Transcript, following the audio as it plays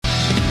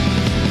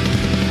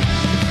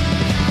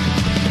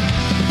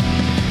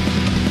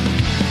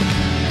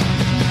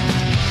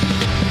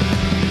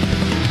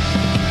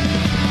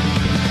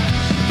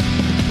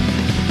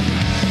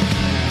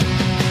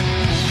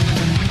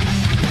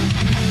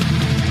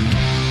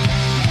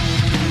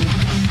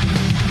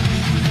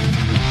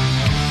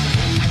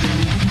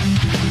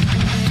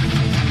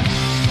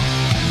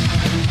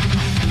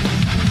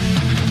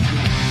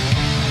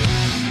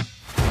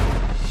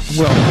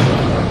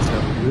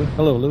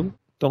Hello, Lou.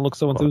 Don't look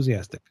so Oh.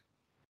 enthusiastic.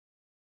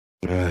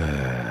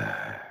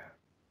 I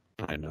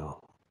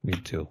know. Me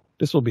too.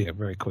 This will be a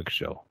very quick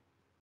show.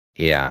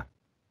 Yeah.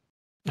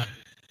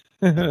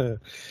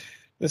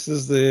 This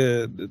is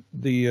the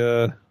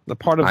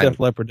part of I'm Def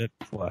Leppard that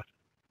what?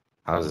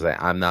 I was saying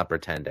I'm not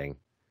pretending.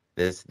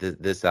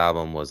 This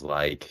album was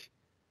like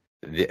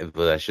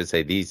well, I should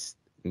say this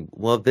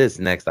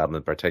next album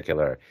in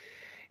particular,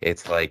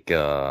 it's like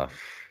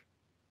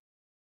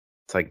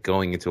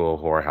going into a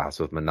whorehouse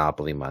with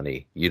Monopoly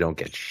money. You don't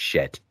get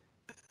shit.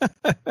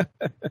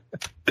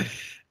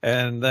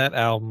 And that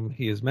album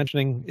he is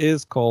mentioning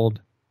is called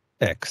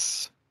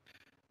X.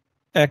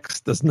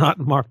 X does not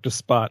mark the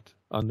spot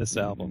on this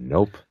album.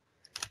 Nope.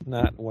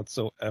 Not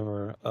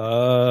whatsoever.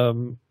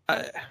 When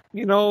I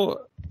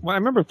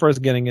remember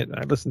first getting it,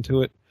 I listened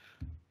to it,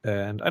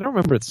 and I don't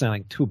remember it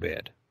sounding too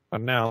bad.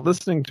 But now,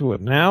 listening to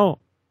it now,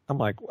 I'm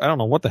like, I don't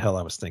know what the hell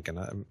I was thinking.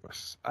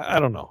 I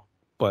don't know.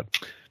 But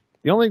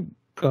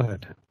go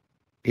ahead.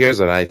 Here's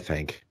what I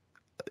think.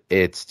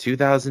 It's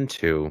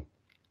 2002.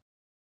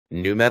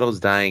 Nu metal's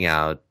dying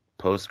out.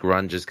 Post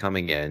grunge is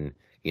coming in.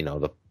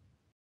 The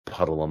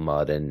Puddle of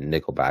Mud and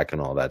Nickelback and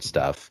all that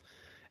stuff.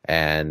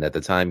 And at the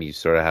time, you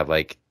sort of have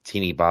like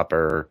teeny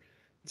bopper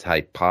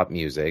type pop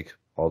music,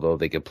 although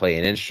they could play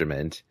an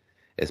instrument,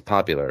 is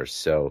popular.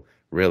 So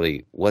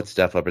really, what's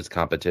Def Leppard's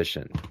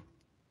competition?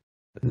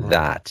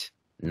 That,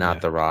 not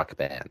the rock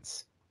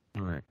bands.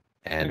 Right.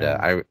 And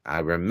I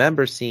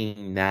remember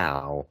seeing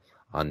Now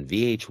on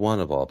VH1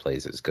 of all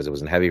places because it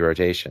was in heavy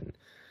rotation.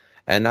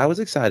 And I was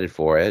excited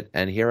for it.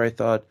 And here I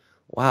thought,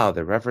 wow,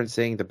 they're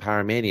referencing the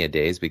Pyromania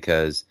days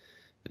because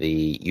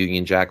the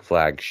Union Jack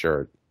flag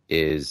shirt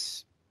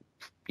is,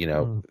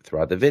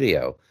 throughout the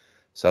video.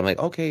 So I'm like,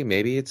 okay,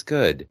 maybe it's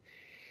good.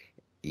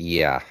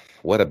 Yeah,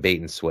 what a bait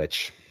and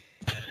switch.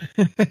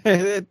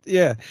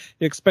 Yeah,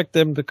 you expect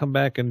them to come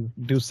back and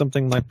do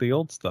something like the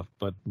old stuff,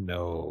 but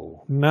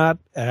no, not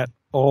at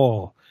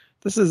all.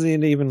 This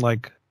isn't even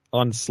like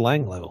on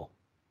slang level.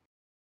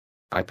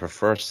 I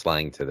prefer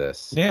slang to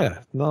this. Yeah,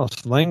 no,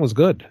 slang was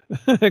good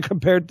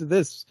compared to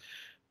this.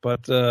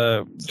 But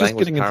Slang just was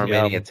getting into the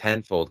album, Pyromania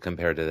tenfold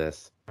compared to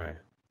this. right?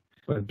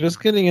 But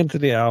just getting into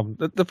the album,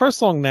 the first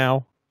song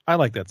Now, I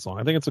like that song.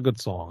 I think it's a good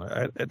song.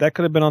 That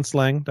could have been on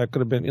slang. That could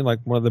have been like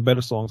one of the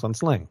better songs on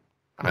slang.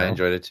 I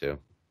enjoyed it too.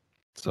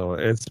 So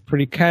it's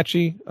pretty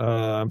catchy.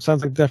 Sounds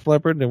like Def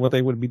Leppard and what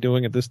they would be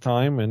doing at this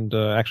time. And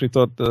actually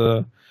thought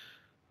oh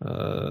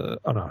no,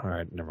 all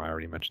right, never mind. I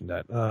already mentioned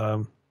that.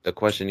 The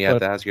question you have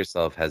to ask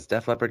yourself, has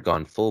Def Leppard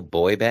gone full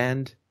boy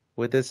band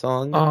with this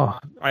song? Oh,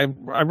 I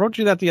wrote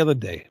you that the other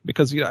day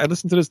because I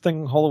listened to this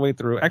thing all the way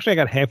through. Actually, I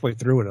got halfway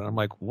through it and I'm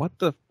like, what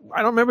the?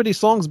 I don't remember these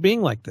songs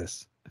being like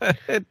this.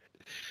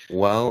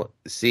 Well,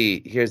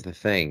 see, here's the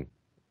thing.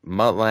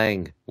 Mutt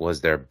Lange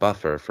was their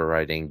buffer for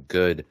writing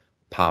good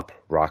pop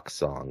rock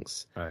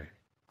songs. Right.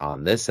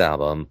 On this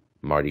album,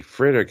 Marty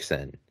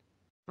Friedrichsen,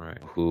 right,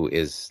 who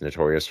is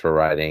notorious for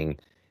writing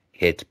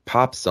hit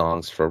pop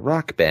songs for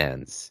rock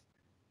bands,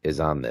 is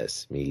on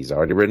this. I mean, he's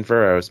already written for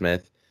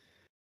Aerosmith.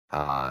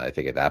 I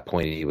think at that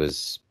point he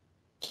was,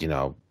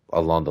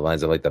 along the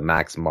lines of like the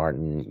Max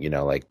Martin,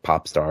 like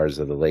pop stars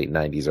of the late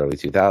 90s, early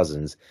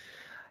 2000s.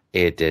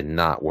 It did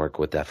not work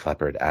with Def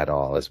Leppard at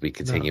all as we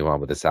continue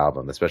on with this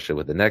album, especially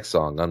with the next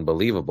song,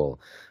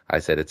 Unbelievable. I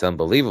said it's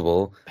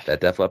unbelievable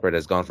that Def Leppard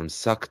has gone from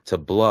suck to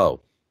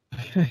blow.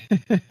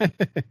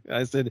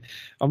 I said,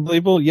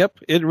 unbelievable. Yep,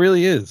 it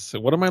really is. So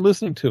what am I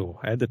listening to?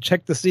 I had to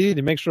check the CD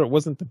to make sure it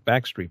wasn't the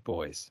Backstreet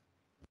Boys.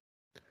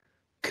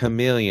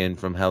 Chameleon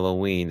from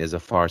Halloween is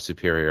a far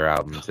superior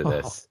album to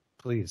this.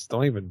 Please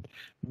don't even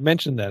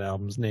mention that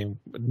album's name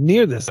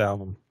near this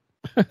album.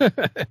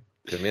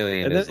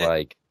 Chameleon is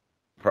like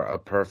a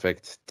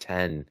perfect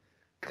 10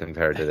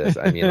 compared to this.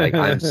 I mean, like,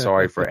 I'm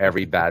sorry for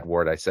every bad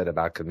word I said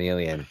about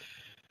Chameleon.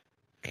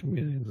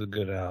 Chameleon's a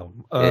good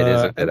album. It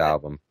is a good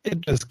album.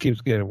 It just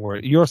keeps getting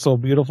worse. You're So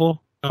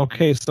Beautiful.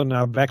 Okay, so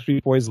now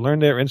Backstreet Boys learn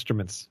their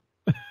instruments.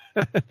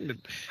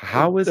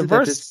 How is the it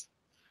verse?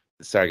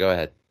 Sorry, go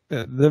ahead.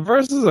 The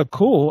verses are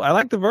cool. I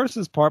like the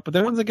verses part, but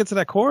then once it gets to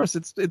that chorus,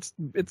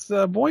 it's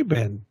a boy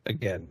band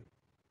again.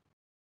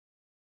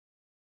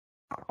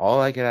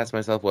 All I could ask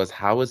myself was,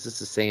 how is this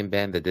the same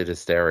band that did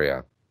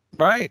Hysteria?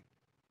 Right.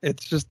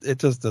 It just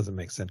doesn't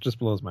make sense. Just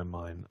blows my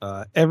mind.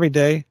 Every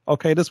Day.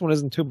 Okay, this one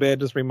isn't too bad.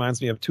 Just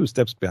reminds me of Two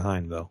Steps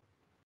Behind, though.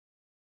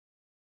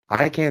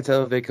 I can't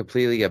tell if they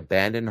completely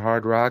abandoned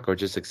hard rock or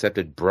just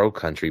accepted bro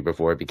country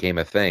before it became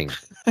a thing.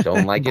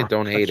 Don't like it,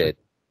 don't hate it.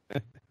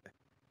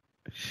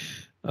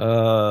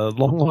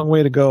 Long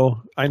way to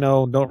go. I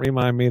know. Don't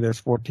remind me. There's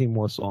 14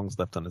 more songs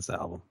left on this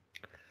album.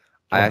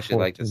 I actually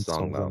like this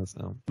song,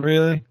 though.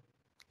 Really?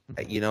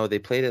 They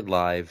played it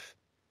live,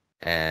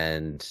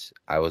 and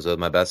I was with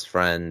my best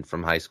friend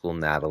from high school,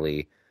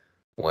 Natalie,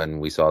 when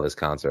we saw this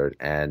concert.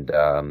 And,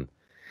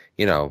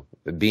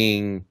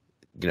 being,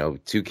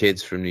 two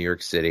kids from New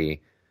York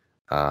City,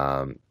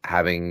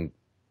 having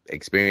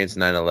experienced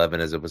 9/11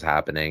 as it was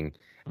happening,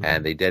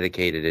 and they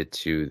dedicated it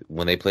to,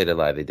 when they played it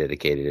live, they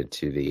dedicated it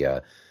to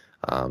the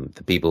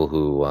the people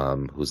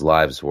whose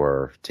lives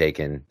were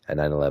taken at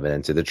 9/11,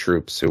 and to the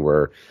troops who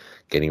were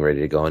getting ready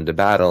to go into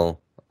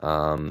battle.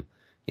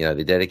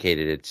 They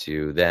dedicated it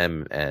to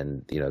them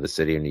and, the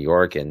city of New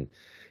York. And,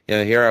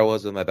 here I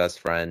was with my best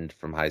friend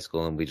from high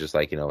school, and we just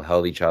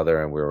held each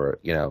other, and we were,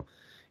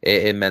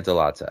 it meant a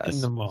lot to us.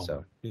 In the moment.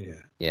 So,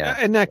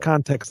 yeah. In that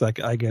context,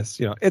 I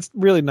guess, it's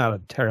really not a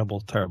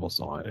terrible, terrible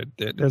song.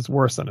 It's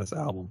worse on this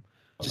album.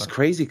 Just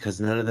crazy because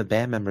none of the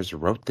band members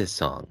wrote this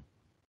song.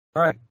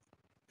 All right.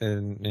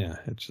 And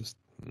it's just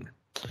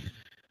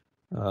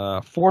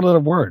 4-letter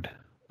word.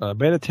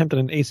 Bad attempt at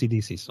an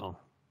AC/DC song.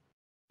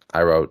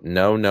 I wrote,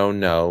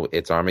 no,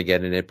 it's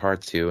Armageddon in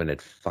Part 2, and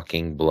it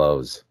fucking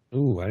blows.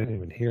 Ooh, I didn't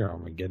even hear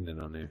Armageddon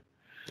on there.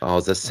 Oh,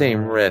 it's the same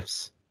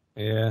riffs.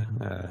 Yeah,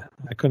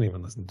 I couldn't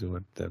even listen to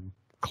it that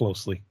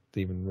closely to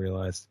even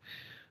realize.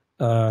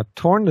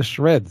 Torn to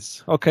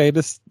Shreds. Okay,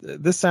 this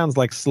sounds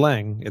like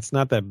slang. It's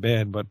not that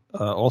bad, but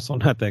also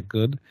not that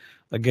good.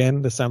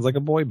 Again, this sounds like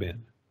a boy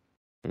band.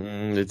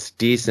 It's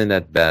decent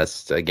at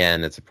best.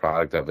 Again, it's a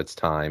product of its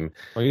time.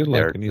 Well, you're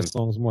liking these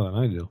songs more than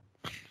I do.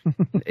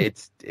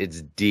 It's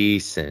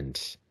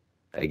decent.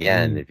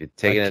 Again, if you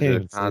take it into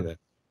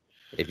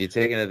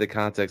the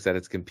context that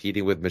it's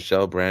competing with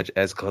Michelle Branch,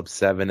 S Club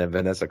 7, and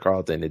Vanessa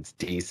Carlton, it's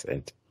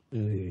decent.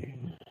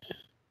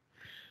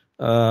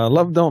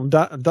 Love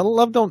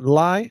Don't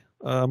Lie.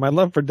 My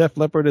love for Def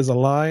Leppard is a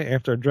lie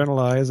after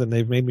Adrenalize, and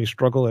they've made me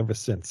struggle ever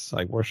since.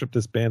 I worship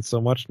this band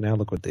so much. Now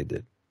look what they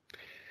did.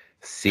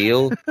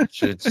 Seal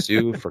should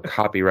sue for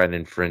copyright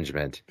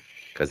infringement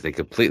because they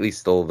completely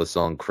stole the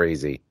song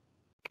Crazy.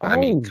 I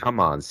mean, come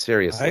on,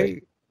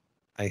 seriously.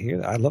 I hear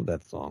that. I love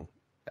that song.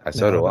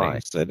 So do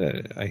I.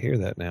 I hear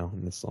that now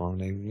in the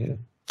song.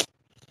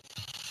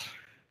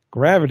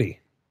 Gravity.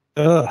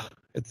 Ugh.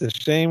 It's a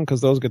shame because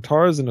those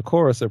guitars in the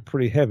chorus are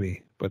pretty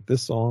heavy, but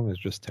this song is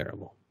just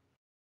terrible.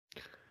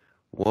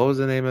 What was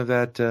the name of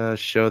that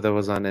show that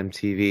was on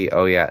MTV?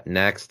 Oh, yeah.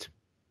 Next.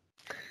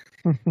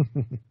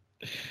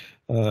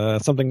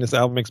 Something this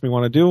album makes me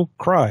want to do?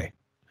 Cry.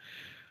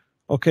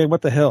 Okay,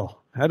 what the hell?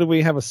 How do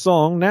we have a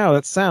song now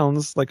that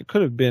sounds like it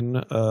could have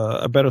been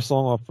a better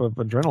song off of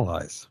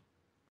Adrenalize?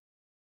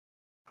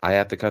 I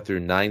have to cut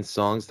through 9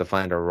 songs to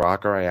find a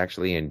rocker I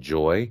actually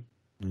enjoy.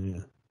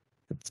 Yeah.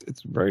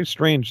 It's very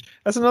strange.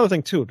 That's another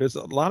thing too. There's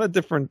a lot of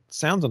different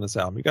sounds on this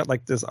album. You got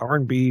like this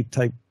R&B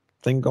type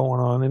thing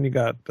going on, and you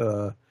got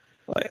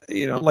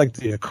like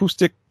the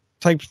acoustic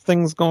type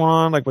things going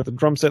on, like with the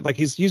drum set. Like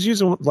he's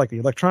using like the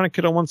electronic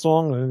kit on one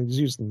song, and he's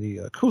using the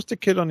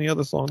acoustic kit on the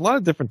other song. A lot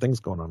of different things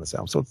going on in this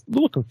album, so it's a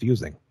little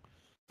confusing.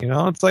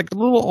 It's like a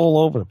little all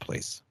over the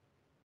place.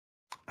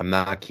 I'm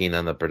not keen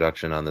on the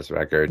production on this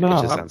record. No,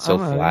 it just sounds so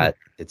flat.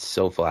 It's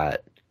so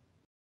flat.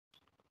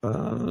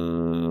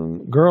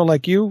 Girl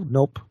Like You?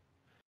 Nope.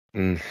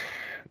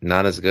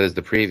 Not as good as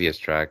the previous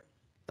track.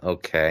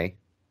 Okay.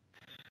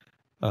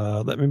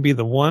 Let Me Be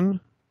the One?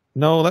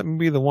 No, Let Me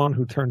Be the One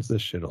who turns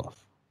this shit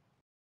off.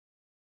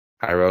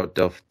 I wrote,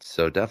 Def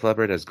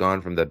Leppard has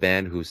gone from the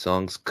band whose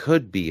songs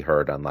could be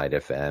heard on Light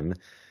FM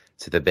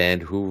to the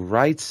band who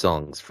writes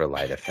songs for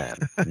Light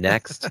FM.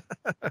 Next.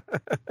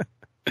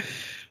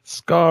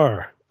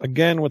 Scar.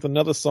 Again with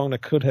another song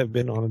that could have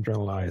been on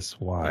Adrenalize.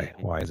 Why?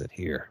 Why is it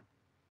here?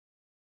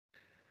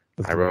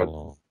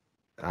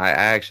 I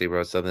actually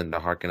wrote something to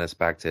harken us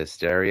back to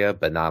Hysteria,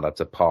 but not up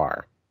to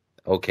par.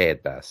 Okay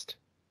at best.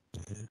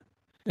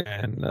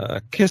 And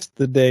Kiss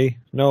the Day.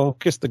 No,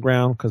 Kiss the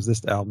Ground, because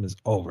this album is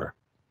over.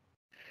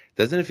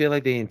 Doesn't it feel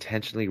like they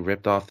intentionally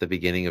ripped off the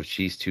beginning of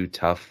She's Too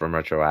Tough from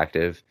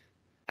Retroactive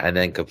and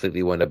then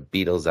completely went a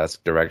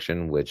Beatles-esque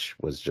direction, which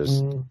was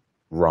just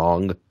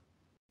wrong?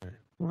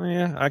 Well,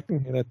 yeah, I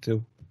can hear that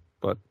too.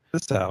 But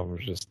this album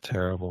is just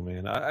terrible,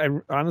 man. I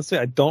honestly,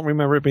 I don't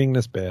remember it being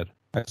this bad.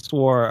 I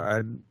swore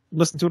I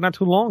listened to it not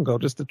too long ago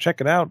just to check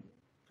it out,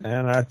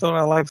 and I thought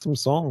I liked some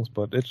songs,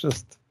 but it's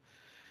just,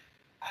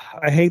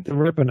 I hate to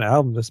rip an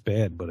album this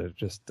bad, but it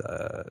just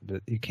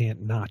you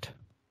can't not.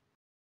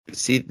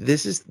 See,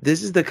 this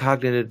is the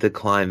cognitive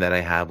decline that I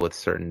have with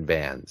certain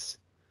bands.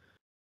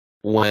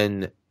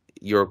 When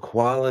your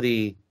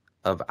quality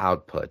of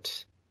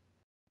output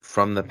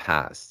from the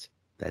past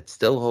that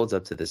still holds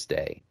up to this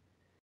day,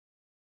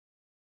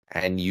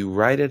 and you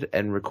write it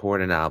and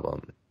record an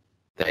album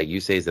that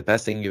you say is the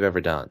best thing you've ever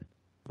done,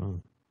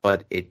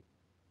 but it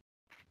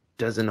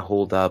doesn't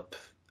hold up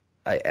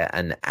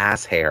an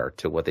ass hair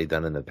to what they've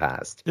done in the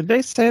past. Did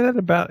they say that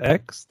about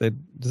X? That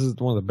this is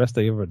one of the best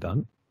they've ever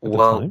done?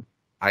 Well,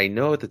 I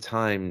know at the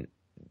time,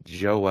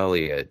 Joe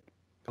Elliott,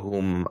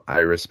 whom I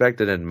respect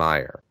and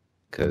admire,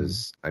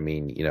 because I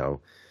mean,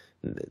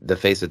 the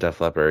face of Def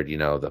Leppard,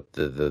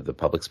 the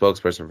public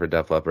spokesperson for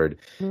Def Leppard,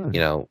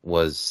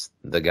 was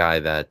the guy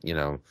that,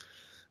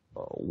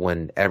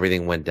 when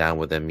everything went down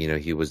with him,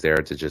 he was there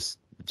to just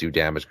do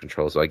damage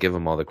control. So I give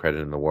him all the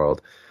credit in the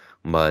world.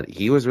 But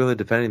he was really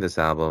defending this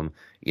album,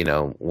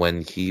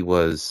 when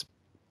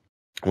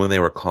they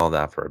were called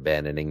out for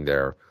abandoning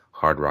their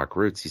hard rock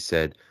roots. He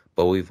said,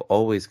 but we've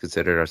always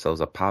considered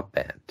ourselves a pop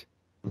band.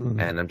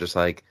 And I'm just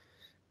like,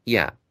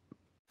 yeah,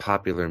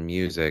 popular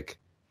music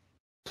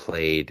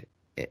played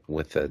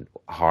with a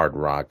hard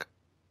rock,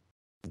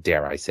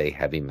 dare I say,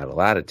 heavy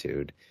metal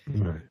attitude,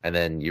 Right. and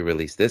then you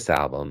release this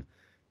album,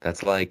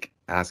 that's like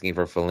asking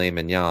for filet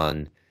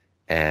mignon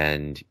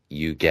and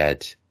you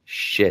get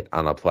shit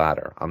on a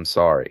platter. I'm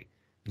sorry.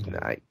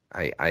 Yeah.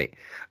 I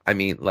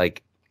mean,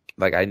 like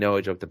I know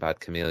I joked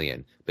about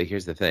Chameleon, but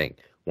here's the thing.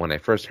 When I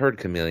first heard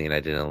Chameleon, I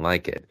didn't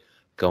like it.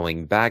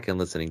 Going back and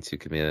listening to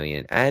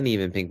Chameleon and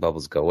even Pink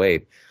Bubbles Go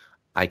Ape,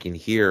 I can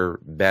hear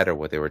better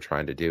what they were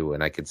trying to do,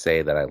 and I could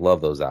say that I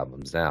love those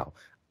albums now.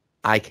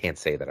 I can't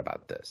say that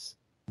about this.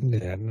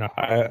 Yeah, no,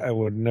 I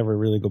would never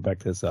really go back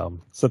to this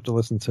album except to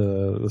listen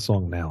to the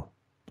song now.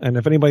 And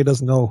if anybody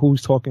doesn't know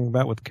who's talking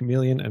about with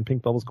Chameleon and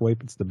Pink Bubbles Go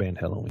Ape, it's the band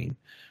Halloween.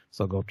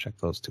 So go check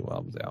those two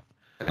albums out.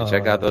 And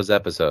check out those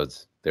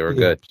episodes. They were Yeah,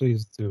 good.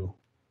 please do.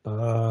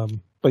 But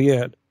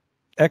yeah,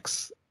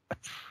 X,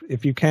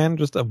 if you can,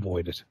 just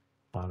avoid it,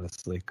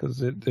 honestly,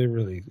 because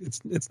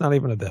it's not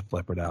even a Def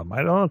Leppard album.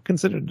 I don't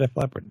consider it Def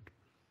Leppard.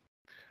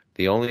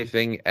 The only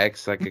thing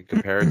X I could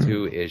compare it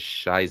to is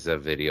Shiza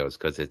videos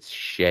because it's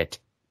shit.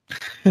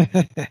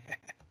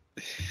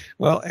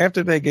 Well,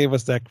 after they gave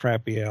us that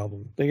crappy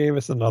album, they gave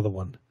us another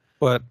one,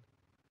 but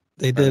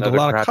they did Another a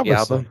lot of crappy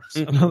cover album?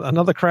 songs.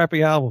 Another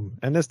crappy album,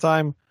 and this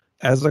time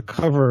as a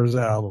covers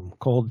album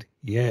called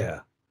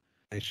Yeah.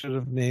 They should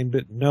have named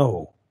it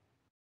No.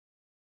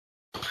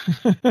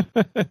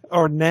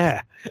 Or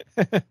Nah.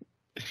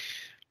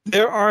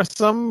 There are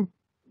some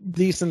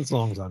decent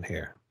songs on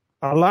here.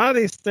 A lot of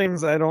these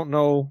things I don't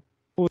know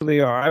who they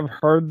are. I've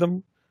heard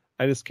them.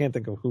 I just can't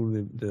think of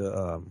who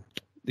the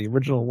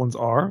original ones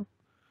are.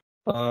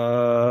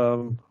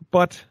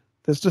 But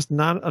there's just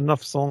not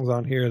enough songs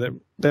on here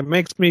that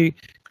makes me,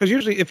 because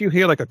usually if you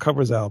hear like a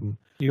covers album,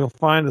 you'll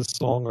find a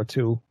song or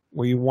two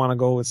where you want to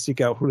go and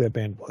seek out who that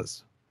band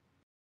was.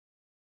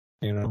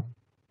 You know?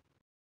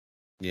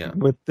 Yeah.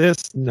 With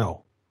this,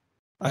 no.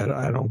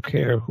 I don't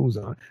care who's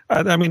on.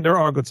 I mean, there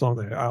are good songs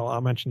there. I'll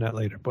mention that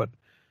later, but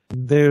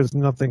there's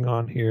nothing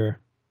on here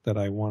that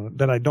I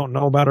don't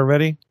know about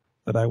already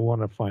that I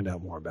want to find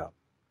out more about.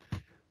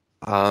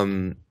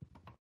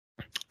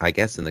 I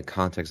guess in the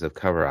context of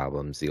cover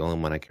albums, the only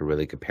one I could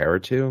really compare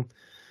it to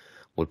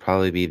would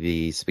probably be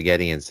the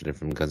Spaghetti Incident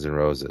from Guns N'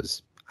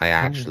 Roses. I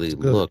actually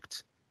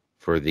looked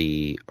for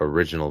the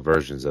original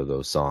versions of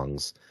those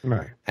songs,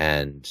 right,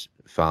 and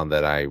found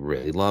that I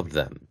really loved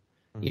them.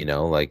 Mm-hmm. You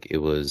know, like it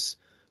was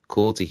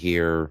cool to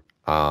hear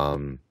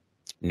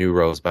New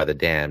Rose by The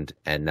Damned,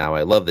 and now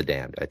I love The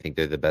Damned. I think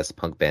they're the best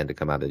punk band to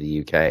come out of the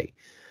UK.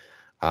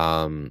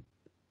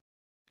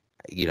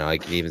 You know, I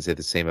can even say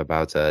the same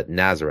about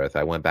Nazareth.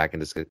 I went back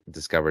and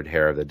discovered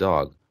Hair of the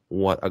Dog.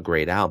 What a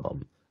great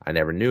album. I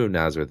never knew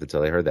Nazareth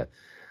until I heard that.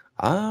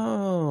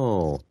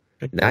 Oh,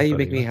 now you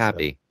make me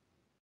happy.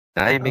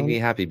 Now you make me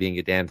happy being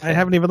a Damned fan. I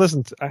haven't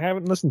listened to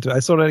it. I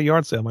saw it at a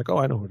yard sale. I'm like, oh,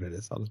 I know who it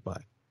is. I'll just buy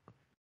it.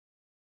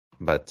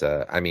 But,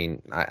 I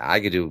mean, I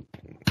could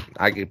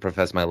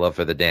profess my love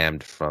for The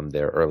Damned from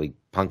their early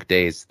punk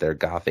days, their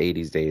goth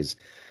 80s days.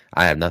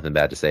 I have nothing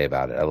bad to say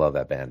about it. I love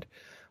that band.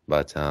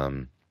 But,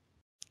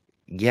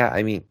 yeah,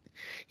 I mean,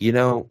 you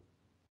know,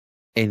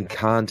 in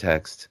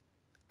context,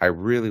 I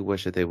really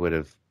wish that they would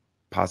have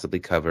possibly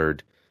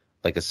covered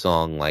like a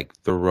song like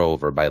The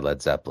Rover by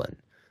Led Zeppelin,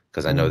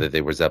 because I know that they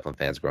were Zeppelin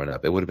fans growing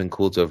up. It would have been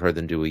cool to have heard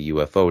them do a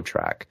UFO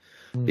track,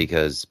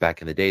 because back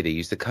in the day they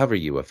used to cover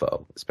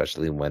UFO,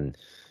 especially when,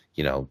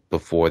 you know,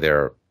 before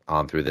their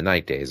On Through the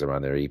Night days,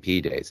 around their EP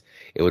days.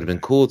 It would have been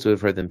cool to have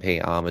heard them pay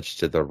homage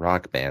to the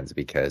rock bands,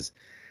 because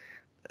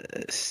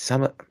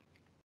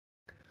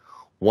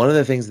one of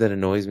the things that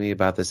annoys me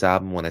about this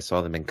album, when I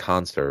saw them in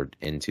concert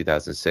in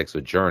 2006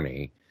 with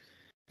Journey,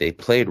 they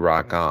played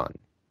Rock On.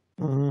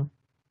 Mm-hmm.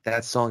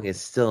 That song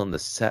is still in the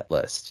set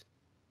list.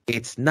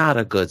 It's not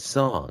a good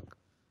song.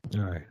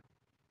 All right.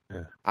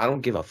 Yeah. I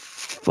don't give a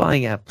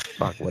flying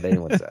fuck what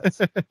anyone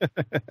says.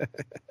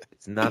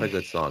 It's not a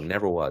good song.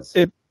 Never was.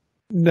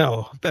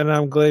 No, and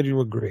I'm glad you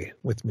agree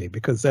with me,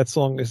 because that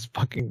song is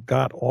fucking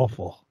god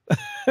awful.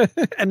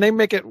 And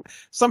they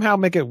somehow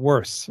make it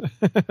worse.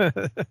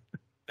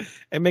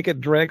 And make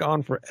it drag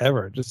on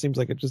forever. It just seems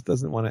like it just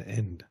doesn't want to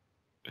end.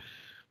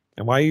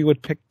 And why you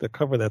would pick to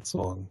cover that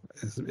song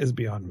is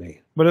beyond me.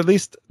 But at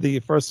least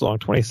the first song,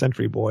 20th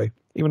Century Boy,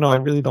 even though I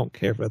really don't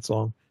care for that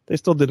song, they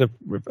still did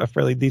a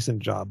fairly decent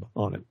job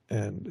on it.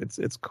 And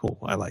it's cool.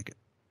 I like it.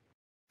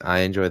 I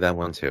enjoy that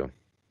one too.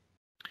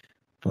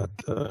 But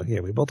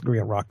yeah, we both agree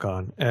on Rock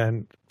On.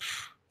 And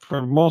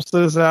for most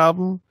of this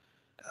album,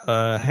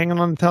 Hanging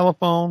on the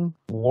Telephone,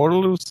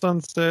 Waterloo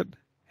Sunset,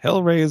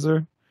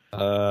 Hellraiser,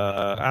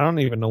 I don't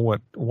even know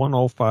what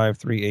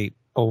 10538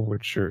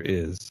 Overture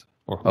is,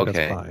 or who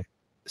that's by.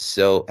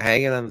 So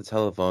Hanging on the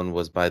Telephone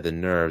was by The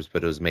Nerves,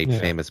 but it was made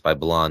famous by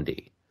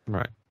Blondie.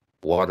 Right.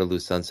 Waterloo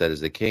Sunset is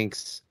the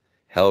Kinks.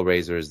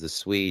 Hellraiser is the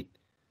Sweet.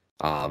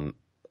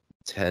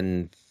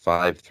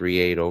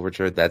 10538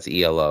 Overture, that's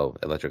ELO,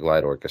 Electric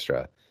Light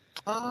Orchestra.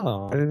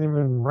 Oh, I didn't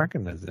even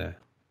recognize that.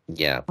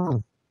 Yeah.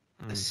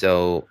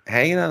 So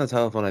Hanging on the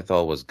Telephone I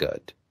thought was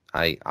good.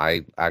 I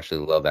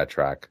actually love that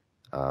track.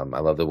 I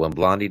loved it when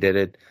Blondie did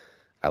it.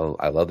 I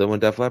loved it when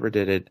Def Leppard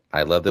did it.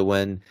 I loved it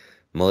when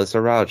Melissa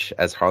Rauch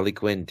as Harley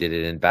Quinn did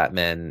it in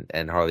Batman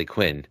and Harley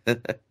Quinn.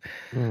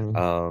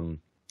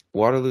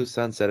 Waterloo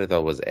Sunset I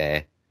thought was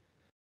eh.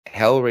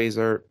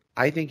 Hellraiser,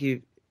 I think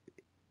if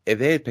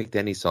they had picked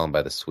any song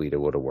by The Sweet, it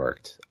would have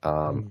worked.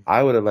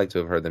 I would have liked to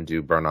have heard them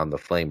do Burn on the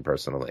Flame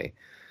personally.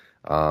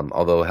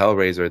 Although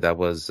Hellraiser, that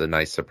was a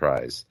nice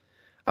surprise.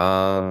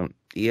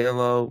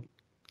 ELO,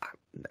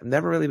 I've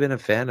never really been a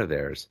fan of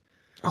theirs.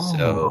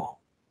 So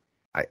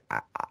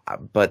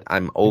but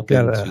I'm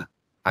open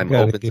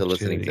to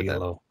listening to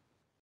them.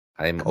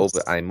 I'm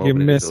open. You're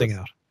missing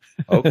out.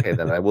 Okay,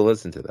 then I will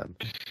listen to them.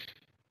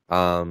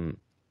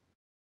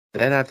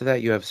 Then after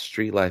that, you have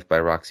Street Life by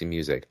Roxy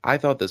Music. I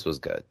thought this was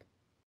good.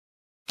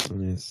 Let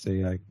me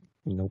see.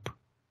 Nope.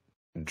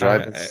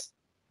 Sorry,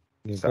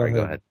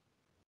 go ahead.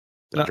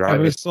 No,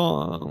 every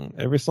song,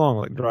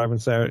 like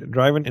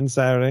Driving in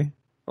Saturday.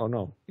 Oh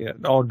no, yeah.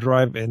 Oh,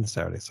 Drive in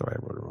Saturday. Sorry, I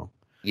wrote it wrong.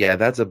 Yeah,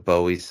 that's a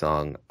Bowie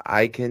song.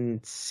 I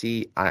can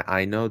see.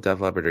 I know Def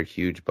Leppard are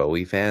huge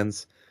Bowie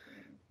fans.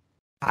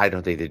 I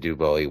don't think they do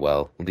Bowie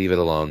well. Leave it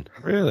alone.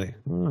 Really?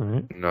 All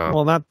right. No.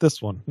 Well, not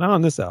this one. Not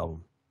on this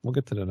album. We'll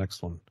get to the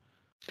next one.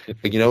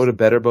 You know what a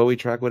better Bowie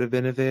track would have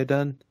been if they had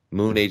done?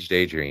 Moon Age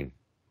Daydream.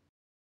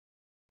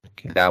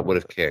 That would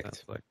have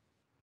kicked.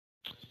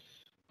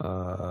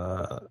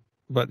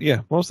 But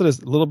yeah, most of this,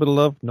 A Little Bit of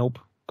Love, nope.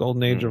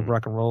 Golden Age of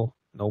Rock and Roll,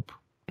 nope.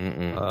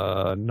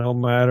 No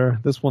Matter.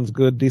 This one's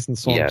good, decent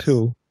song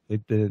too. They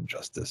did it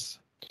justice.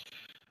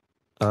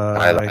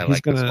 I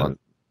like this one.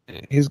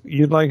 He's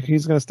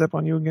gonna step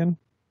on you again?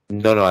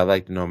 No, I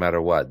like No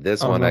Matter What.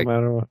 This one, No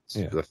Matter What.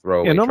 Yeah. The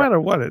throwaway. Yeah, No track. Matter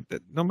What.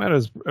 No Matter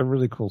is a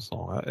really cool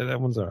song. That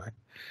one's all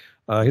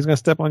right. He's gonna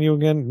step on you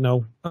again?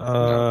 No.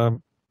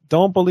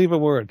 Don't Believe a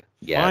Word.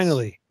 Yes.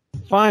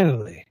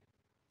 Finally,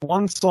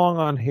 one song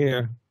on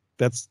here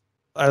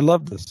I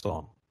love this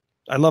song.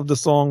 I love the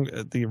song,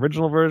 the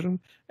original version,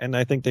 and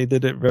I think they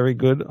did it very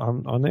good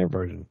on their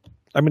version.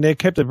 I mean, they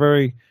kept it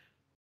very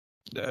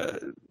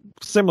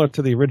similar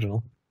to the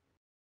original.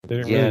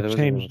 They didn't really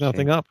change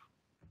nothing up,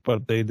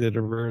 but they did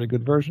a really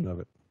good version of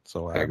it.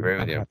 So I agree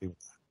with you. Happy with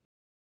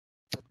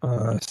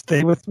that.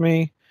 Stay With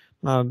Me,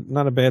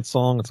 not a bad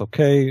song. It's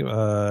okay,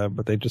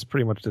 but they just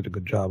pretty much did a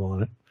good job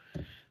on it.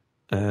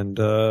 And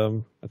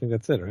I think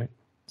that's it, right?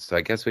 So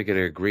I guess we could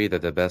agree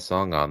that the best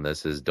song on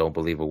this is Don't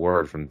Believe a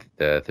Word from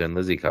the Thin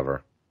Lizzy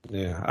cover.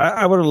 Yeah,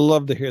 I would have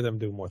loved to hear them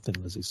do more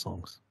Thin Lizzy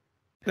songs.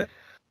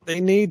 They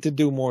need to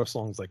do more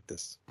songs like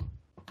this.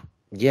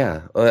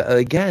 Yeah,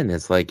 again,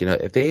 it's like,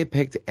 if they had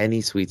picked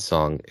any Sweet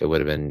song, it would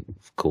have been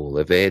cool.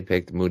 If they had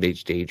picked Moon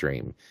Age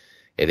Daydream,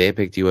 if they had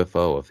picked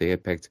UFO, if they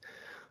had picked,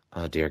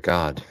 oh dear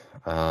God,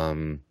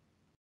 trying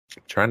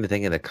to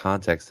think in the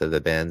context of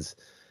the bands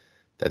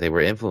that they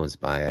were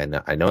influenced by.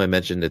 I know I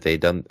mentioned that they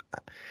done.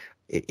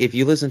 If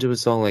you listen to a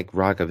song like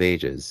Rock of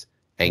Ages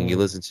and you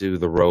listen to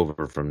The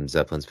Rover from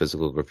Zeppelin's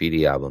Physical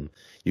Graffiti album,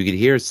 you could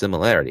hear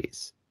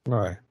similarities.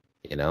 Right.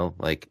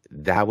 Like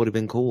that would have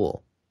been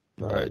cool.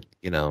 Right.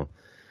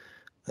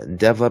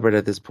 Def Leppard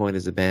at this point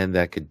is a band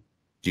that could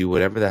do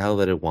whatever the hell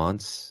that it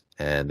wants,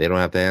 and they don't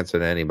have to answer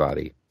to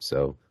anybody.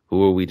 So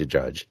who are we to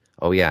judge?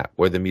 Oh yeah,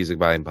 we're the music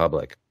buying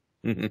public.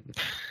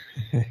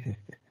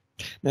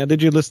 Now,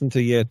 did you listen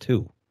to Yeah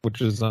 2,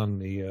 which is on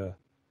the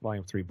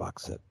Volume 3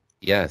 box set?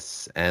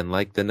 Yes, and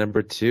like the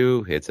number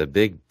 2, it's a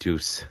big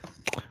deuce.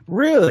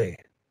 Really?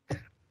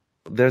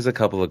 There's a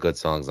couple of good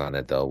songs on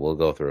it, though. We'll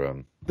go through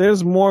them.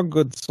 There's more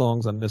good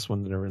songs on this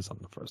one than there is on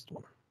the first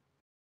one.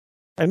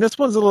 And this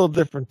one's a little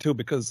different, too,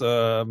 because,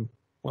 I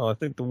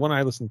think the one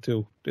I listened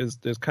to, there's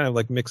kind of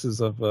like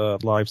mixes of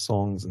live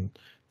songs and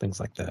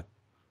things like that.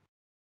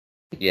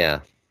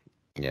 Yeah.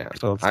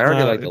 So I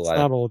already like the live. It's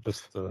not all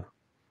just...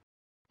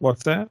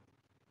 what's that?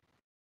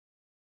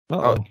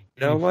 Uh-oh. Oh,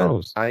 you know what?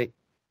 froze.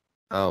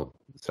 Oh,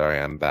 sorry,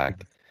 I'm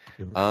back.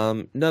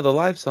 No, the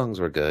live songs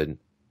were good.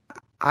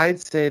 I'd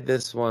say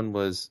this one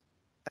was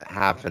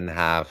half and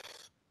half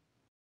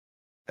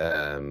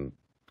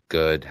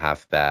good,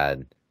 half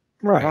bad.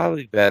 Right.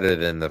 Probably better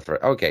than the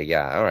first. Okay,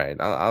 yeah, all right.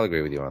 I'll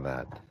agree with you on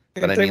that.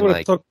 But If I they mean,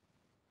 would've like,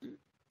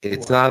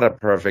 it's not a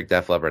perfect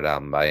Def Leppard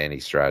album by any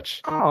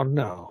stretch. Oh,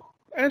 no.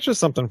 It's just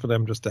something for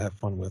them just to have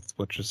fun with,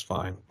 which is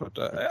fine. But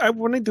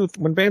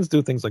when bands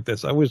do things like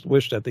this, I always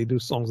wish that they do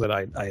songs that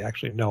I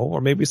actually know, or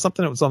maybe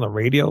something that was on the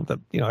radio that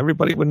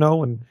everybody would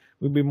know and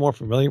we'd be more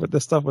familiar with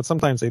this stuff. But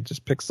sometimes they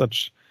just pick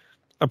such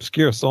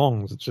obscure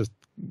songs; it just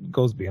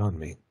goes beyond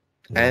me.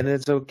 And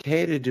it's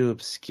okay to do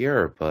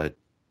obscure, but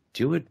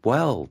do it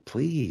well,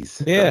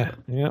 please. Yeah.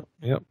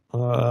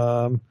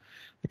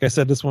 Like I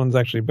said, this one's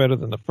actually better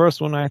than the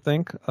first one, I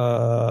think.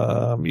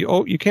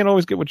 You can't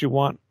always get what you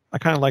want. I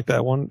kind of like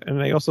that one,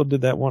 and they also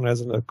did that one as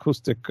an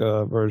acoustic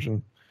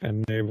version,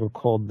 and they were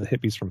called The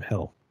Hippies from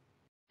Hell.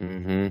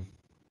 Mm-hmm.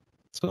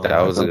 So that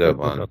was a good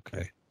one.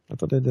 Okay, I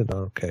thought they did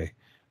okay.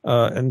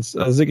 And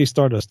Ziggy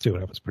Stardust too.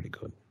 That was pretty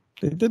good.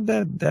 They did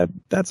that.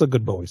 That's a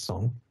good Bowie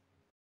song.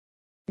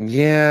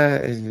 Yeah,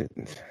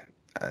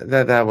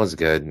 that was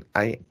good.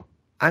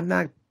 I'm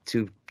not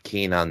too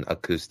keen on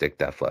acoustic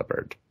Def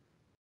Leppard.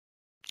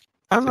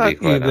 I'm To be not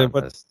quite either,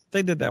 but honest.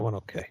 they did that one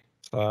okay.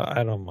 So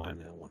I don't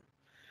mind that one.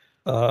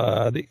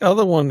 The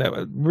other one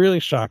that really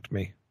shocked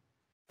me,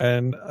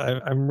 and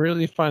I'm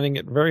really finding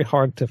it very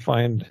hard to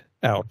find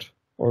out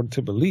or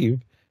to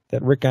believe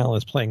that Rick Allen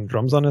is playing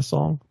drums on this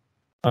song,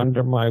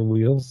 Under My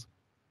Wheels.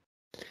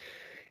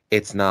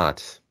 It's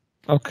not.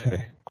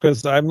 Okay,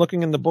 because I'm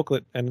looking in the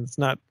booklet and it's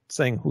not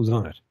saying who's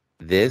on it.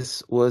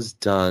 This was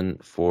done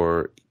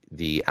for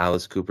the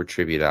Alice Cooper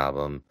tribute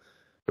album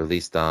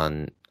released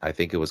on, I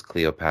think it was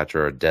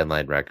Cleopatra or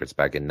Deadline Records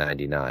back in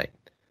 '99.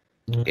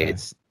 Okay.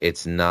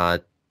 It's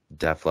not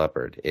Def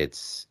Leppard.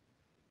 It's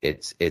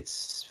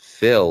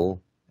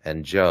Phil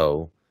and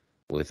Joe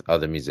with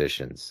other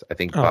musicians. I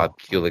think Bob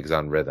Kulig's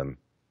on rhythm.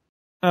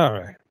 All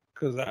right,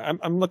 because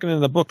I'm looking in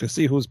the book to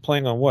see who's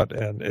playing on what,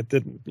 and it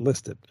didn't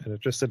list it, and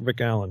it just said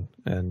Rick Allen,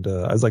 and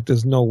I was like,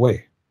 "There's no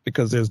way,"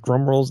 because there's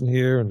drum rolls in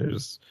here, and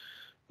there's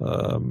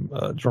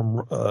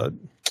drum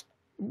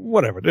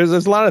whatever. There's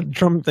a lot of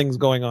drum things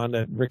going on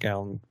that Rick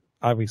Allen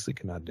obviously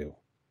cannot do.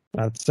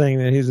 Not saying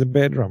that he's a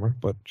bad drummer,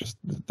 but just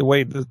the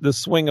way the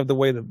swing of the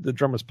way the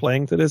drummer's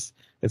playing to this,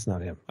 it's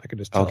not him. I could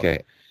just tell.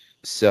 Okay,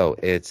 so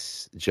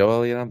it's Joe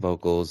Elliott on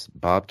vocals,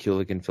 Bob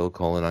Kulig and Phil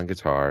Collen on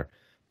guitar,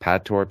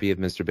 Pat Torpey of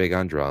Mr. Big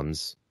on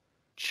drums,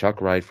 Chuck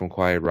Wright from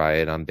Quiet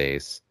Riot on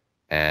bass,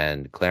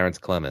 and Clarence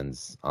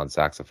Clemens on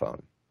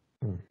saxophone.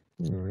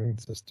 Very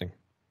interesting.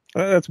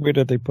 That's weird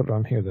that they put it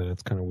on here. Then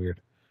it's kind of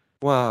weird.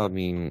 Well, I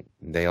mean,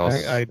 they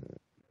also.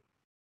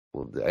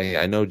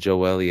 I know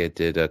Joe Elliott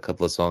did a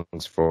couple of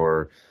songs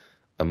for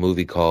a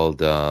movie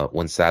called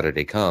When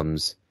Saturday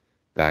Comes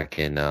back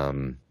in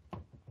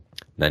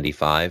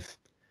 '95,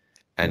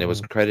 and it was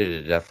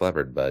credited to Def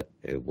Leppard, but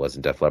it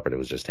wasn't Def Leppard. It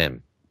was just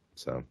him.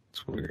 So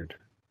it's weird.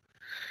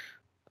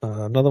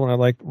 Another one I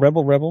like,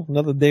 Rebel Rebel,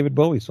 another David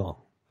Bowie song.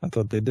 I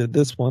thought they did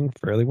this one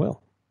fairly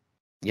well.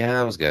 Yeah,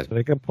 that was good. So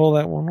they could pull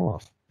that one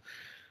off.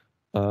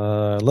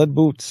 Lead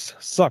Boots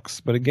sucks,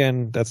 but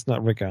again, that's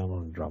not Rick Allen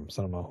on drums.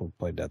 I don't know who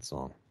played that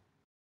song.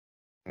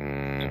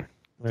 Maybe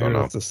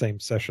it's the same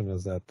session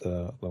as that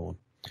other one.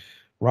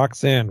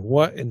 Roxanne,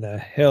 what in the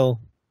hell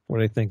were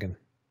they thinking?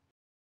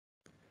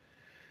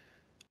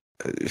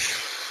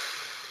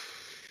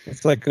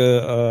 It's like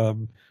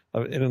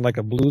in like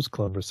a blues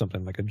club or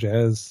something, like a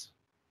jazz.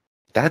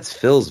 That's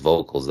Phil's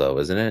vocals, though,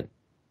 isn't it?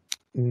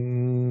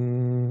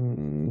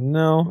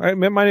 No, it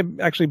might have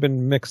actually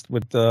been mixed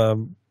with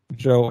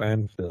Joe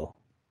and Phil.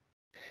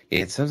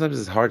 Sometimes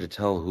it's hard to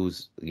tell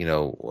who's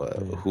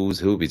who's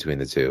who between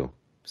the two.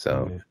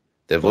 So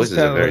their voices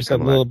are very like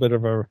similar. A little bit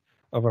of a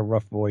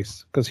rough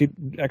voice because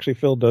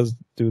Phil does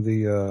do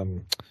the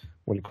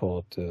what do you call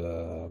it?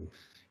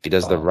 He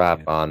does the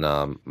rap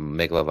on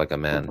 "Make Love Like a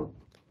Man."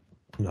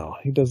 No,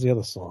 he does the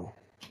other song.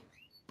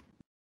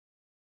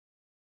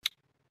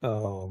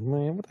 Oh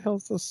man, what the hell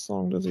is this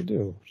song? Does he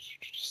do?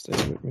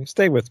 Stay with me.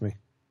 Stay with me.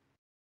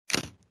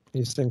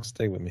 He sings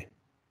 "Stay with Me."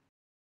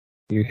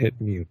 You hit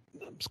mute,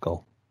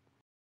 Skull.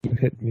 You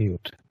hit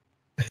mute.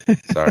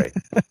 Sorry,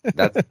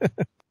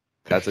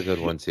 that's a good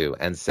one too.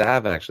 And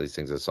Sav actually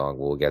sings a song.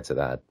 We'll get to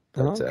that.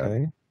 But,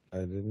 okay, I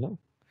didn't know.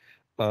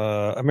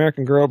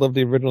 American Girl loved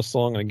the original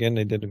song, and again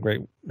they did a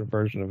great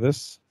version of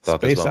this.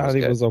 Space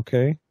Oddity was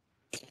okay.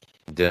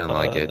 Didn't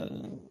like it.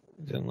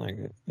 Didn't like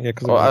it. Yeah,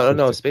 because I don't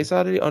know. Space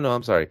Oddity. Oh no,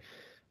 I'm sorry.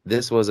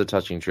 This was a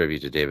touching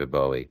tribute to David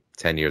Bowie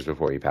 10 years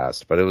before he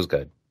passed, but it was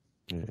good.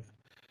 Yeah.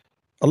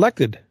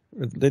 Elected.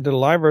 They did a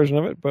live version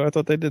of it, but I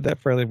thought they did that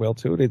fairly well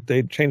too.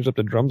 They changed up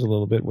the drums a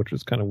little bit, which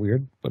was kind of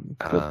weird. But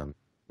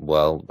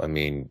well, I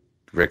mean,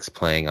 Rick's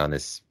playing on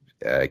his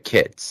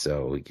kit,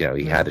 so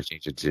he had to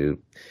change it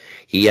to.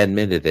 He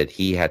admitted that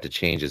he had to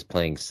change his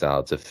playing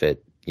style to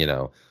fit,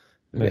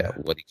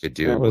 what he could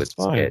do with his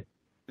kit.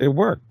 It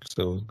worked,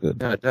 so it was good.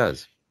 Yeah, it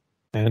does.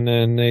 And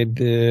then they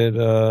did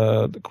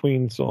the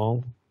Queen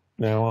song.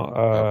 Now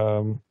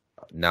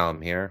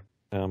I'm here.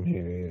 I'm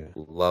here.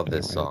 Yeah. Love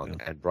this song,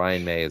 and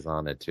Brian May is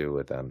on it too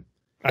with them.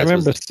 I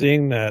remember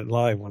seeing that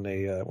live when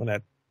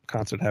that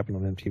concert happened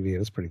on MTV. It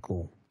was pretty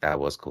cool. That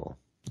was cool.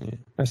 Yeah.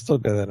 I still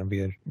got that on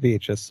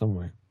VHS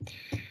somewhere.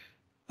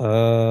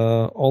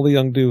 All the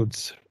Young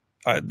Dudes.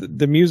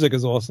 The music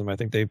is awesome. I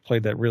think they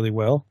played that really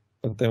well.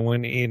 But then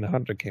when Ian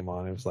Hunter came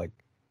on, it was like,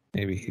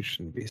 maybe he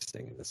shouldn't be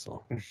singing this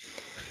song.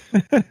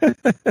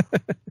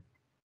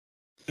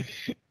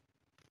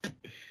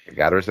 You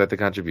gotta respect the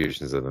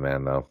contributions of the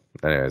man, though.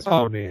 Anyways.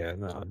 Oh yeah,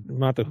 no,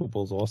 Mata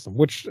Hoople's awesome.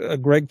 Which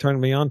Greg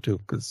turned me on to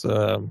because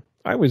I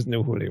always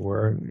knew who they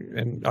were,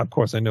 and of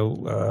course I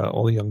know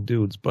all the Young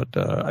Dudes, but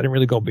I didn't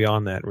really go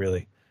beyond that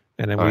really.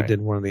 And then we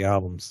did one of the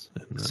albums.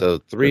 And, so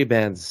 3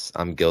 bands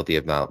I'm guilty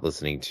of not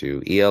listening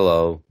to: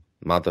 ELO,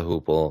 Mata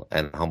Hoople,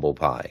 and Humble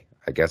Pie.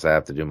 I guess I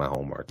have to do my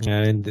homework. Yeah,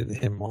 I didn't do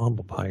him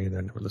Humble Pie either.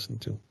 I never listened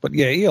to. But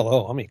yeah,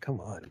 ELO. I mean, come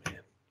on, man.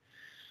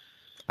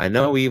 I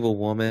know Evil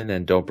Woman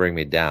and Don't Bring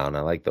Me Down.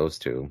 I like those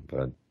two,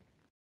 but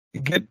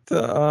you get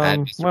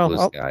and Mr.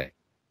 Blue Sky.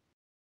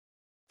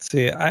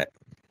 See, I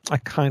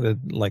kind of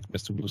like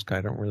Mr. Blue Sky.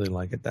 I don't really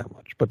like it that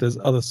much, but there's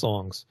other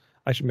songs.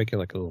 I should make it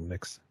like a little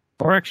mix.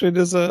 Or actually,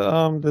 there's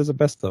a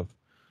best of.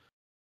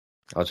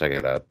 I'll check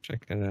it out.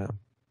 Check it out.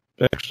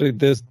 Actually,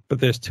 there's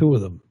two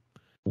of them.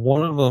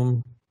 One of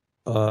them,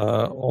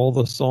 all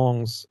the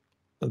songs,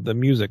 the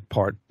music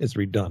part is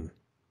redone,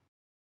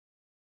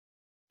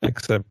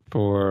 except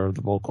for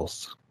the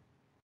vocals.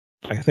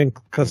 I think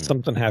because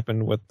something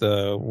happened with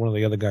one of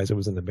the other guys that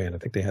was in the band. I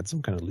think they had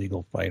some kind of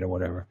legal fight or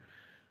whatever,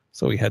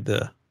 so we had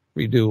to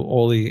redo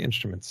all the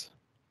instruments.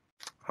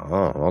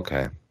 Oh,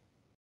 okay.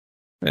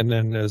 And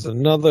then there's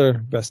another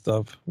best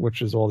of,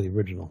 which is all the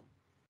original.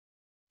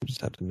 You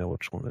just have to know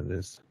which one it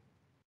is.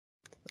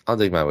 I'll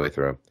dig my way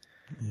through.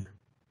 Yeah.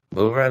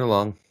 Move right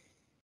along.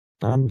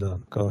 I'm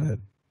done. Go ahead.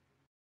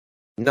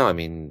 No, I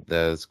mean,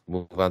 let's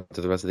move on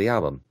to the rest of the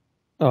album.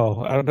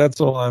 Oh,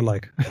 that's all I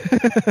like.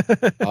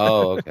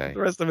 Oh, okay.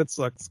 The rest of it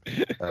sucks.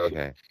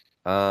 Okay.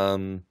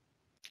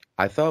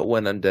 I thought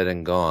When Undead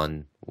and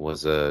Gone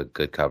was a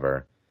good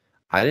cover.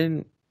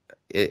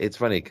 It's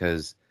funny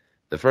because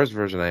the first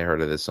version I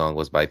heard of this song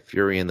was by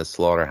Fury in the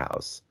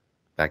Slaughterhouse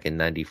back in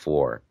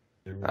 '94.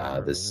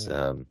 This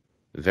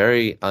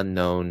very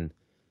unknown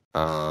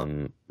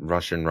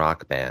Russian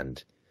rock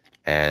band.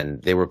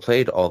 And they were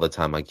played all the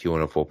time on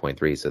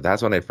Q104.3. So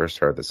that's when I first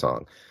heard the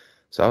song.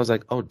 So I was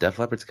like, oh, Def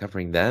Leppard's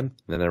covering them?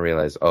 And then I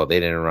realized, oh,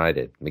 they didn't write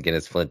it.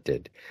 McGinnis Flint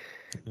did.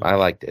 Mm-hmm. I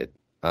liked it.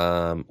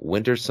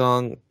 Winter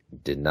Song,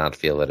 did not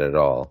feel it at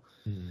all.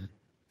 Mm-hmm.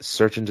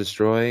 Search and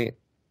Destroy,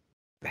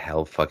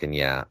 hell fucking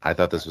yeah. I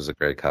thought this was a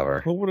great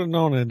cover. Who would have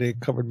known that they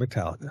covered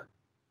Metallica?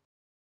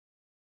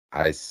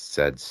 I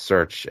said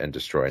Search and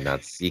Destroy,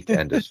 not Seek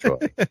and Destroy.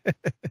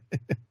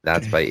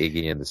 That's by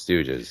Iggy and the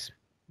Stooges.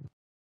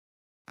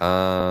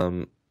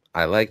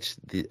 I liked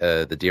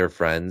the Dear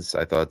Friends.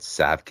 I thought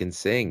Sav can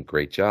sing.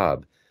 Great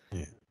job.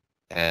 Yeah.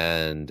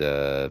 And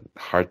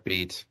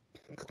Heartbeat,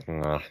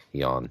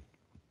 yawn.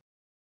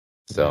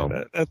 So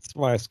yeah, that's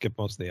why I skip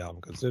most of the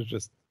album, because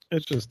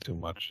it's just too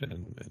much,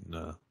 and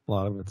a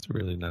lot of it's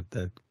really not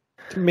that.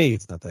 To me,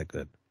 it's not that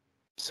good.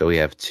 So we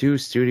have 2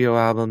 studio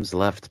albums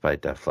left by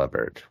Def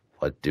Leppard.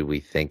 What do we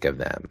think of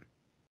them?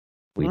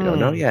 We don't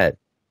know yet.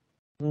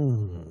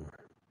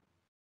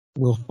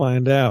 We'll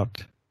find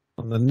out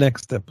on the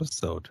next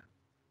episode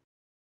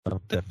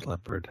of Def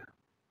Leppard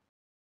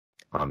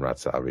on Rat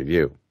Salad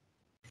Review.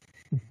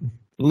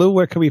 Lou,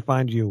 where can we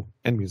find you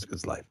and Music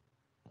is Life?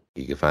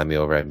 You can find me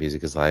over at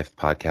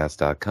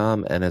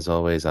musicisLifepodcast.com, and as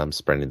always, I'm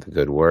spreading the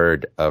good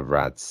word of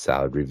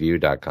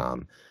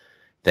ratsaladreview.com.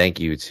 Thank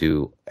you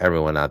to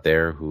everyone out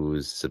there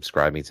who's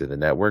subscribing to the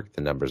network.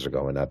 The numbers are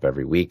going up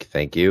every week.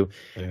 Thank you.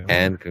 Yeah.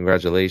 And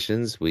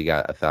congratulations. We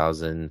got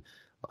 1,000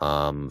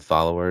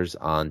 followers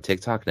on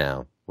TikTok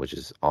now, which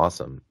is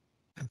awesome.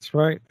 That's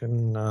right.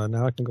 And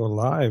now I can go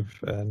live.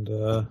 And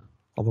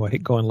although I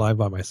hate going live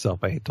by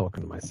myself, I hate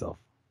talking to myself.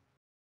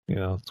 You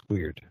know, it's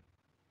weird.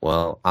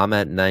 Well, I'm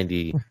at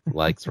 90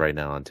 likes right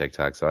now on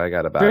TikTok, so I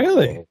got about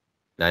really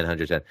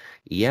 910.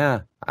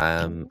 Yeah,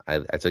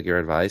 I took your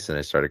advice and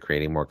I started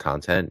creating more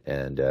content,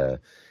 and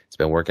it's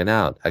been working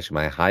out. Actually,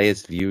 my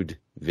highest viewed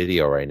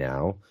video right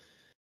now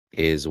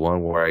is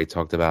one where I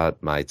talked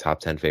about my top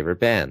 10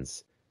 favorite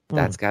bands.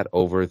 That's got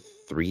over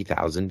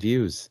 3,000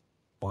 views.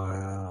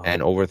 Wow.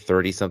 And over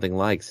 30 something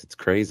likes. It's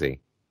crazy.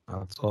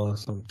 That's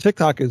awesome.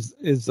 TikTok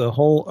is a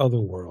whole other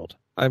world.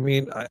 I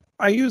mean,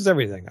 I use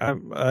everything.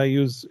 I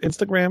use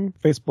Instagram,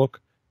 Facebook,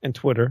 and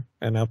Twitter,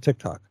 and now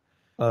TikTok.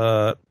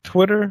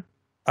 Twitter,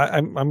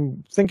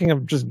 I'm thinking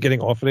of just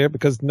getting off of there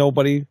because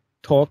nobody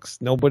talks,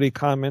 nobody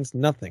comments,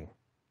 nothing.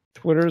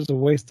 Twitter is a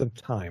waste of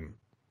time.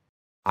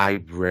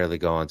 I rarely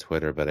go on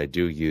Twitter, but I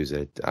do use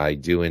it. I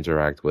do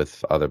interact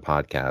with other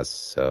podcasts,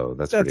 so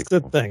that's pretty cool.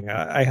 That's the thing.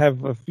 I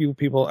have a few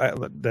people,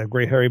 the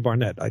great Harry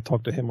Barnett, I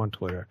talk to him on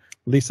Twitter.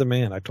 Lisa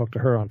Mann, I talk to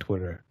her on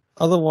Twitter.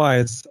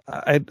 Otherwise,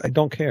 I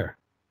don't care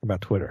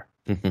about Twitter.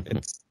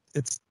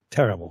 It's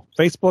terrible.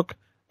 Facebook,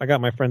 I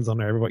got my friends on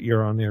there.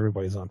 You're on there.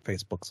 Everybody's on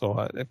Facebook. So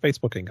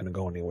Facebook ain't going to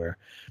go anywhere.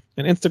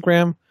 And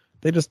Instagram,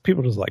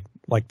 people just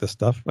like this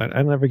stuff.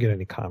 I never get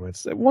any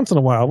comments. Once in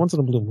a while, once in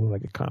a blue moon, I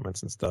get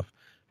comments and stuff.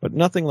 But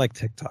nothing like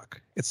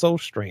TikTok. It's so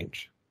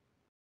strange.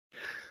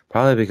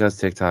 Probably because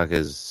TikTok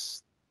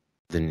is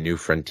the new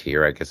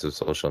frontier, I guess, of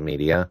social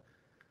media.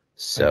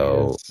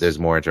 So there's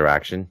more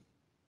interaction.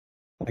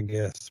 I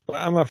guess. But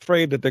I'm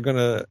afraid that they're going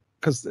to,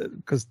 because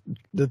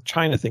the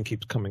China thing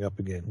keeps coming up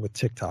again with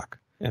TikTok.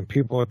 And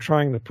people are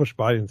trying to push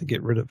Biden to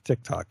get rid of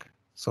TikTok.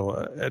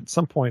 So at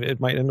some point, it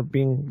might end up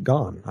being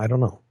gone. I don't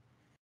know.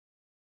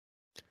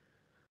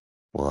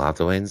 We'll have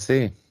to wait and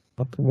see.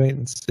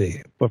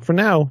 But for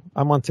now,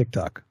 I'm on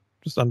TikTok,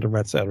 just under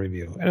Rat Salad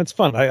Review. And it's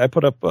fun. I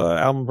put up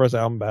album versus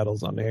album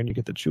battles on there, and you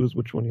get to choose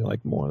which one you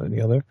like more than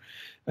the other.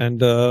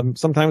 And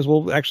sometimes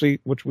we'll actually,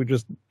 which we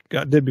just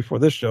did before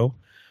this show,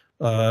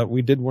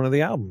 we did one of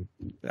the album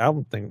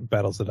thing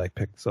battles that I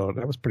picked. So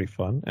that was pretty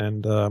fun.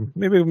 And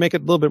maybe we'll make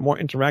it a little bit more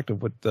interactive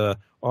with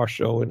our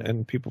show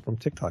and people from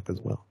TikTok as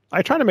well.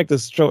 I try to make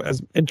this show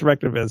as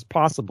interactive as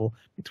possible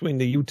between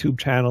the YouTube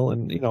channel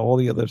and, all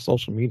the other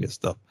social media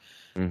stuff.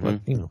 Mm-hmm.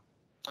 But,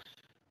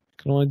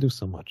 can only do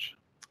so much.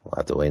 We'll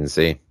have to wait and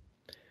see.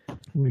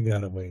 We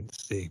gotta wait and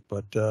see.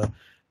 But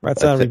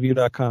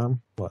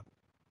ratsoundreview.com. What?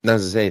 No,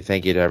 to say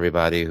thank you to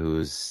everybody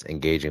who's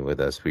engaging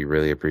with us. We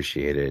really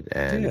appreciate it,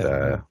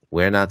 and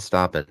we're not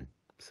stopping.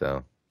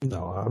 So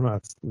no, I'm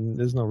not.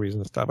 There's no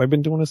reason to stop. I've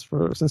been doing this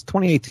since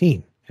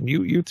 2018, and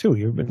you too.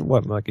 You've been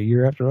what, like a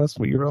year after us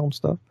with your own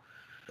stuff?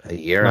 A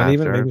year not after,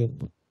 even,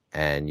 maybe.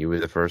 And you were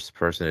the first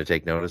person to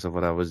take notice of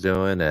what I was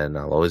doing, and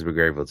I'll always be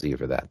grateful to you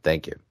for that.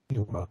 Thank you.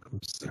 You're welcome,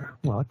 sir.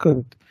 Well, I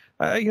couldn't.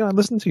 I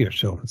listen to your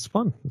show. It's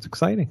fun. It's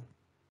exciting.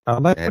 I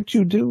like what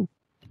you do.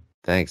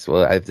 Thanks.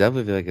 Well, I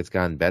definitely feel like it's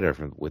gotten better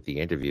with the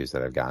interviews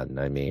that I've gotten.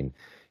 I mean,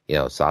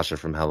 Sasha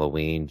from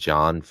Halloween,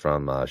 John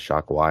from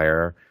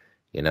Shockwire,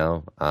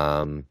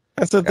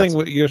 That's the thing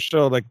with your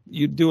show. Like,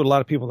 you do a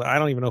lot of people that I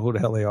don't even know who the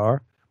hell they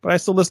are, but I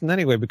still listen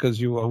anyway because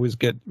you always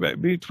get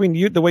between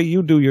you, the way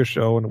you do your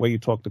show and the way you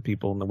talk to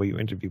people and the way you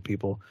interview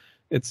people.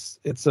 It's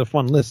a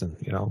fun listen,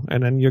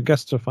 and then your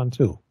guests are fun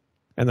too.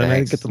 And then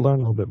I get to learn a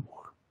little bit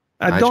more.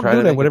 I don't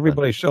do that with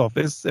everybody's show.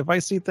 If I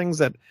see things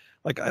that,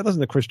 like, I listen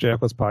to Chris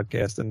Jericho's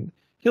podcast, and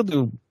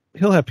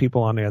he'll have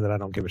people on there that I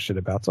don't give a shit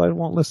about, so I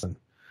won't listen.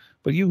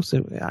 But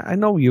I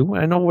know you,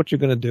 I know what you're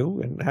going to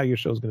do and how your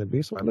show's going to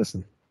be, so I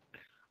listen.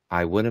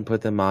 I wouldn't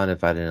put them on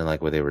if I didn't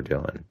like what they were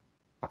doing.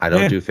 I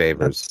don't do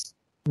favors.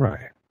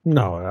 Right.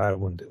 No, I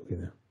wouldn't do it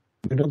either.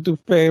 We don't do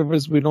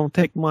favors. We don't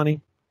take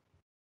money.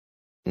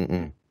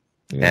 Mm-mm.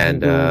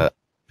 And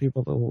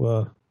people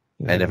who...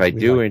 and if I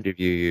do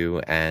interview you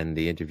and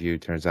the interview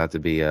turns out to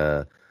be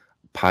a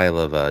pile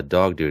of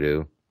dog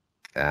doo-doo,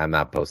 I'm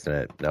not posting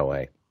it. No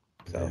way.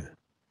 So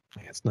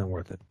it's not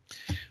worth it.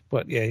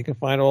 But yeah, you can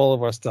find all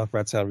of our stuff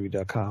at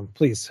ratsoundreview.com.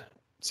 Please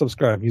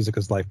subscribe. Music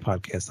is Life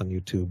podcast on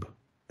YouTube.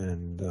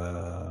 And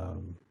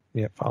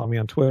follow me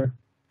on Twitter.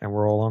 And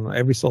we're all on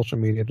every social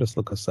media. Just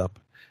look us up.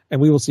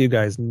 And we will see you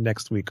guys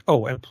next week.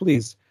 Oh, and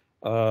please,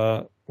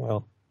 I'll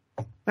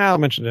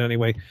mention it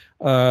anyway.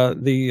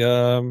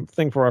 The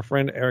thing for our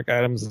friend Eric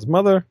Adams'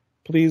 mother,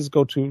 please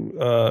go to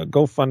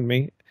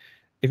GoFundMe.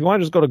 If you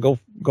want to just go to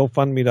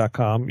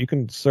GoFundMe.com, you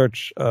can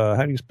search,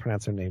 how do you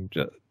pronounce her name?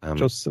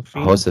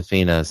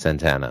 Josefina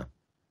Santana.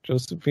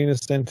 Josefina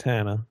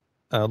Santana.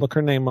 Look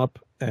her name up,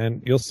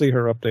 and you'll see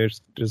her up there.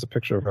 There's a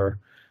picture of her.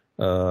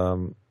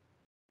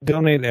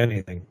 Donate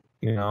anything.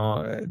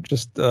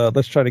 Just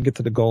let's try to get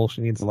to the goal.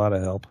 She needs a lot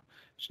of help.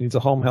 She needs a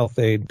home health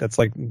aide. That's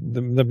like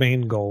the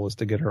main goal is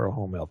to get her a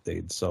home health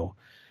aide. So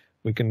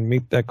we can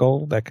meet that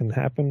goal. That can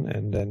happen.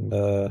 And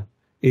then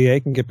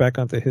EA can get back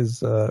onto his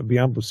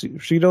Beyond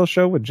Bushido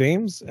show with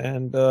James,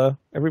 and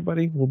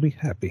everybody will be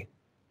happy.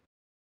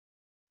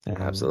 And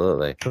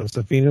absolutely.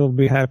 Josefina will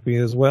be happy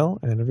as well,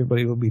 and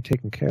everybody will be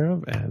taken care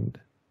of. And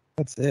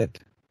that's it.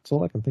 That's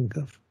all I can think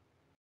of.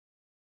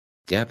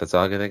 Yeah, that's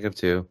all I can think of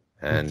too.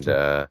 And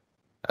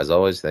as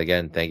always,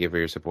 again, thank you for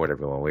your support,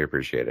 everyone. We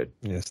appreciate it.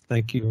 Yes,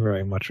 thank you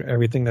very much for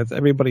everything that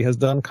everybody has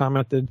done,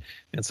 commented,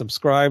 and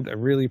subscribed. I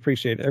really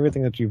appreciate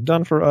everything that you've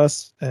done for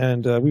us,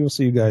 and we will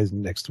see you guys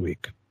next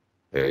week.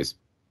 Peace.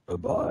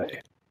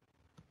 Bye-bye.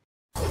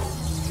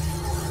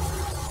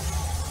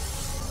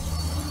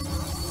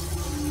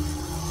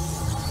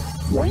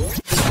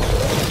 What?